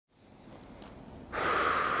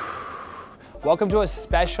Welcome to a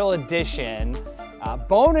special edition,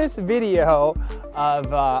 bonus video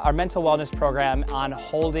of our mental wellness program on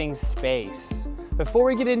holding space. Before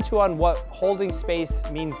we get into on what holding space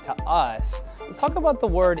means to us, let's talk about the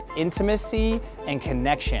word intimacy and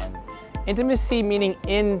connection. Intimacy meaning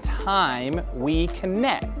in time we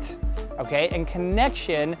connect, okay? And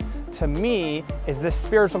connection to me is the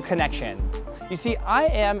spiritual connection. You see, I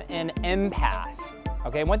am an empath,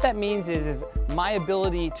 okay? And what that means is my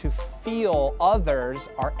ability to feel others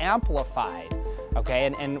are amplified, okay?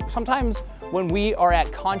 And sometimes when we are at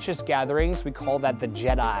conscious gatherings, we call that the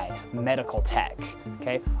Jedi medical tech,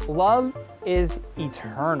 okay? Love is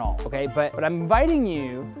eternal, okay? But I'm inviting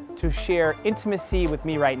you to share intimacy with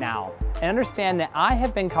me right now and understand that I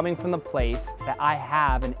have been coming from the place that I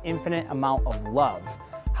have an infinite amount of love.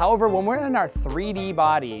 However, when we're in our 3D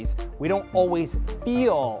bodies, we don't always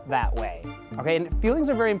feel that way, okay? And feelings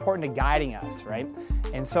are very important to guiding us, right?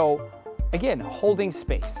 And so, again, holding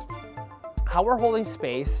space. How we're holding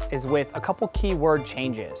space is with a couple key word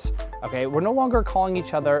changes, okay? We're no longer calling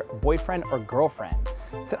each other boyfriend or girlfriend.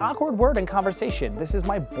 It's an awkward word in conversation. This is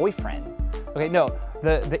my boyfriend. Okay, no,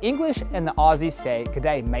 the English and the Aussies say,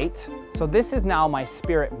 "G'day, mate." So this is now my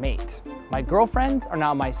spirit mate. My girlfriends are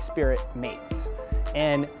now my spirit mates.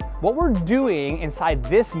 And what we're doing inside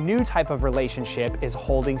this new type of relationship is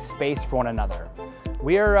holding space for one another.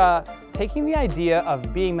 We are taking the idea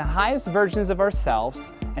of being the highest versions of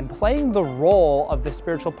ourselves and playing the role of the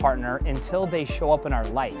spiritual partner until they show up in our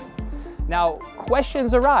life. Now,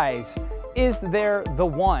 questions arise. Is there the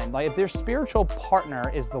one? Like, if their spiritual partner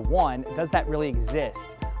is the one, does that really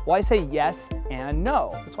exist? Well, I say yes and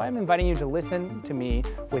no. That's why I'm inviting you to listen to me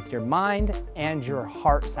with your mind and your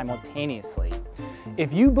heart simultaneously.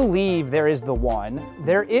 If you believe there is the one,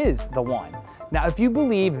 there is the one. Now, if you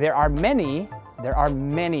believe there are many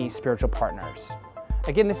spiritual partners.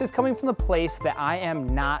 Again, this is coming from the place that I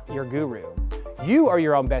am not your guru. You are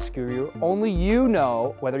your own best guru. Only you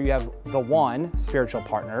know whether you have the one spiritual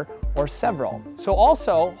partner or several. So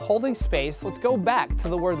also, holding space, let's go back to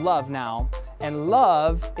the word love now. And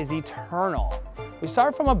love is eternal. We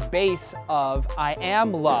start from a base of I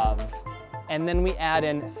am love, and then we add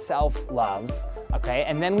in self-love, okay?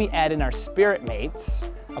 And then we add in our spirit mates,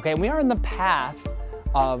 okay? And we are in the path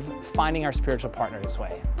of finding our spiritual partner this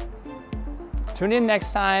way. Tune in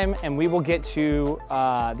next time and we will get to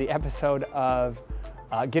the episode of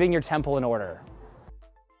getting your temple in order.